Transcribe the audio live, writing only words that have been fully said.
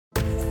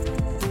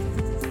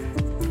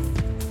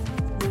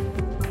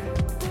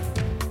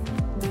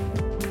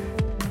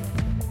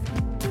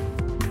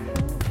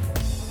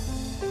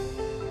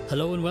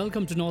Hello and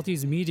welcome to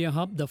Northeast Media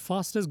Hub, the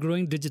fastest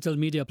growing digital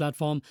media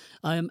platform.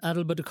 I am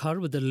Adalbert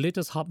Khar with the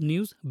latest Hub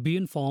news. Be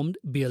informed,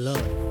 be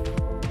alert.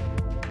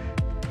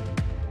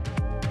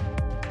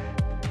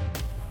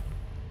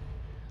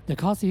 The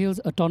Khasi Hills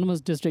Autonomous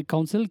District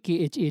Council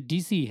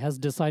KHADC has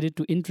decided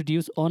to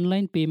introduce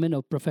online payment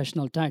of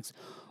professional tax.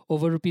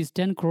 Over rupees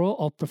 10 crore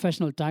of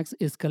professional tax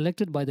is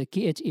collected by the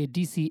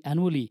KHADC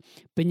annually.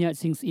 Pinyat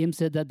Singh CM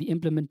said that the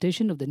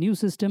implementation of the new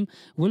system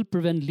will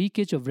prevent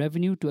leakage of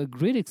revenue to a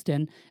great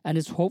extent and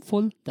is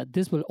hopeful that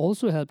this will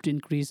also help to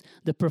increase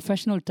the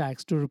professional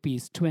tax to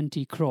rupees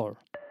 20 crore.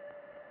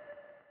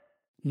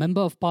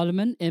 Member of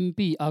Parliament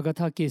MP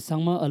Agatha K.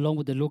 Sangma along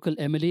with the local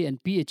MLA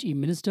and PHE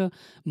Minister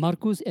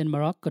Marcus N.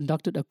 Marak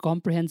conducted a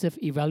comprehensive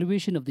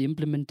evaluation of the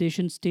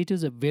implementation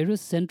status of various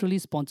centrally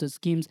sponsored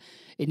schemes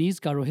in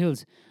East Garo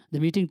Hills. The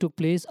meeting took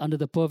place under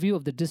the purview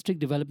of the District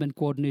Development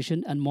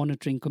Coordination and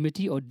Monitoring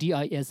Committee or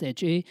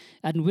DISHA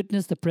and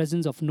witnessed the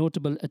presence of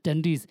notable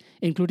attendees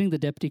including the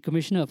Deputy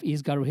Commissioner of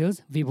East Garo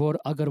Hills Vibhor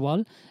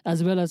Agarwal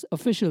as well as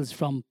officials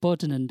from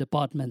pertinent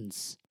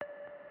departments.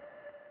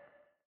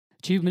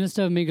 Chief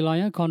Minister of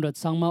Meghalaya Conrad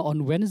Sangma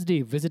on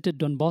Wednesday visited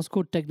Don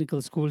Bosco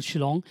Technical School,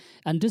 Shillong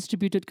and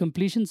distributed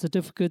completion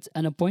certificates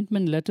and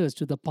appointment letters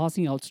to the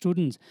passing out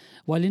students.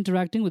 While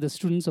interacting with the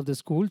students of the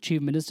school,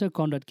 Chief Minister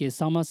Conrad K.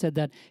 Sangma said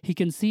that he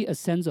can see a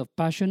sense of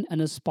passion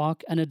and a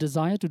spark and a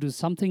desire to do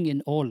something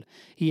in all.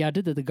 He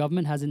added that the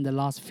government has in the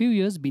last few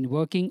years been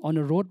working on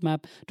a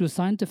roadmap to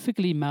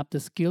scientifically map the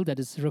skill that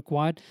is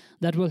required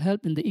that will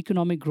help in the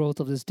economic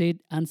growth of the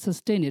state and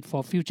sustain it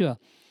for future.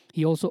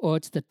 He also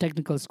urged the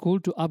technical school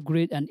to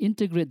upgrade and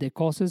integrate their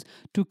courses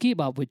to keep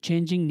up with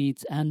changing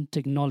needs and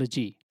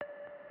technology.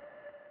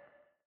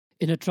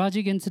 In a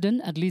tragic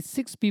incident, at least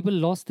 6 people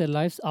lost their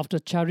lives after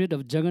chariot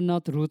of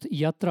Jagannath Ruth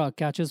Yatra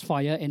catches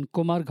fire in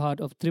Kumarghat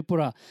of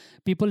Tripura.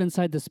 People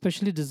inside the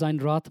specially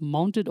designed Rath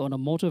mounted on a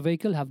motor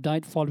vehicle have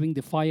died following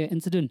the fire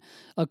incident.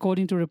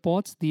 According to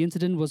reports, the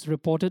incident was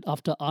reported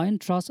after iron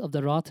truss of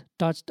the Rath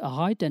touched a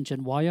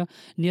high-tension wire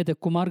near the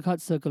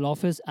Kumarghat Circle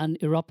office and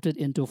erupted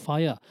into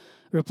fire.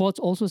 Reports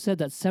also said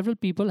that several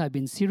people have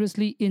been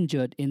seriously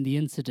injured in the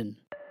incident.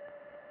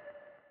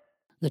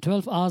 The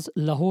 12 hours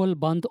Lahore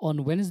Bandh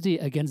on Wednesday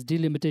against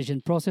delimitation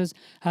process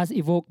has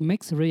evoked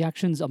mixed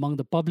reactions among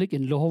the public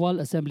in Lohowal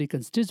Assembly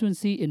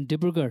constituency in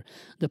Dibrugarh.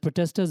 The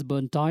protesters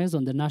burned tyres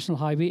on the national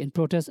highway in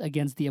protest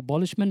against the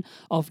abolishment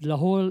of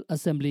Lahore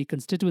Assembly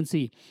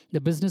constituency. The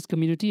business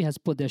community has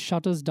put their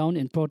shutters down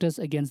in protest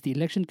against the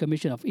Election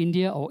Commission of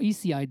India or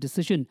ECI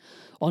decision.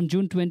 On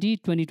June 20,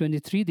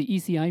 2023, the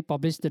ECI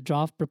published the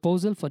draft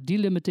proposal for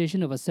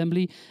delimitation of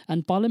assembly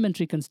and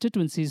parliamentary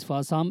constituencies for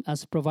Assam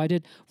as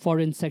provided for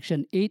in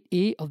section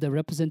 8A of the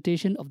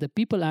Representation of the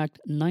People Act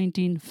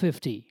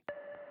 1950.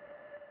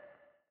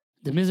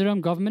 The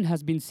Mizoram government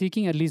has been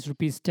seeking at least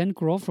rupees 10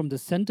 crore from the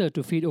centre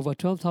to feed over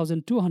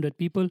 12,200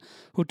 people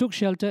who took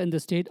shelter in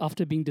the state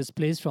after being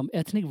displaced from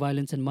ethnic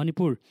violence in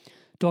Manipur.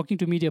 Talking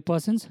to media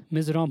persons,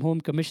 Mizoram Home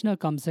Commissioner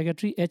cum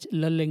Secretary H.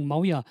 Laleng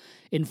Mauya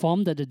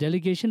informed that the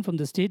delegation from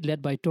the state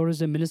led by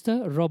Tourism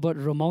Minister Robert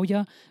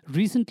Romauya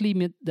recently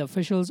met the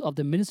officials of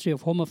the Ministry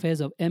of Home Affairs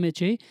of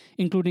MHA,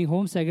 including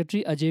Home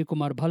Secretary Ajay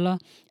Kumar Bhalla,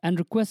 and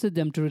requested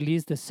them to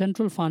release the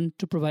central fund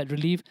to provide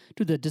relief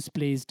to the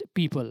displaced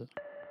people.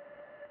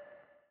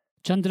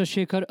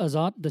 Chandrasekhar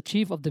Azad, the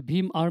chief of the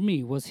Bhim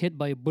army, was hit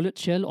by a bullet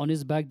shell on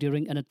his back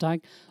during an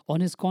attack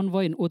on his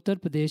convoy in Uttar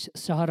Pradesh,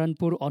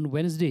 Saharanpur on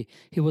Wednesday.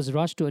 He was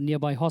rushed to a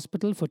nearby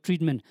hospital for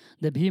treatment.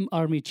 The Bhim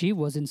army chief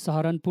was in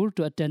Saharanpur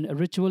to attend a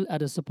ritual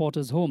at a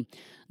supporter's home.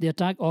 The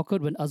attack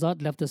occurred when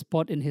Azad left the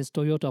spot in his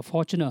Toyota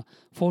Fortuner.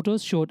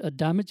 Photos showed a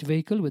damaged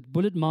vehicle with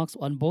bullet marks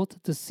on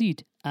both the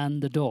seat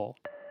and the door.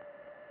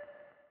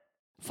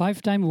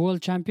 5-time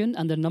world champion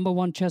and the number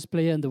 1 chess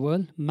player in the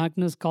world,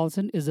 Magnus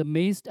Carlsen is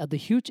amazed at the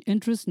huge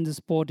interest in the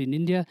sport in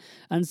India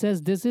and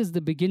says this is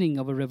the beginning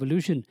of a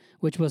revolution,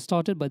 which was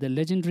started by the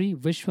legendary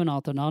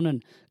Vishwanathan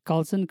Anand.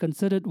 Carlsen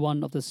considered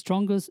one of the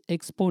strongest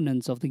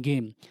exponents of the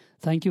game.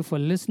 Thank you for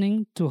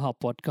listening to Hub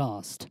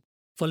Podcast.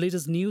 For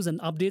latest news and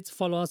updates,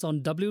 follow us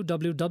on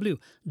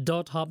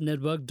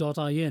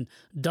www.hubnetwork.in.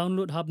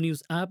 Download Hub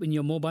News app in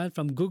your mobile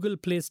from Google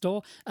Play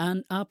Store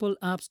and Apple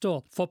App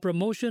Store. For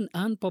promotion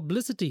and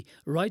publicity,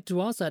 write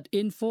to us at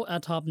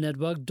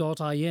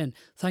info@hubnetwork.in.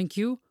 Thank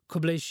you.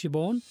 Kublesh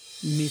Shibon,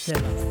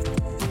 Mithela.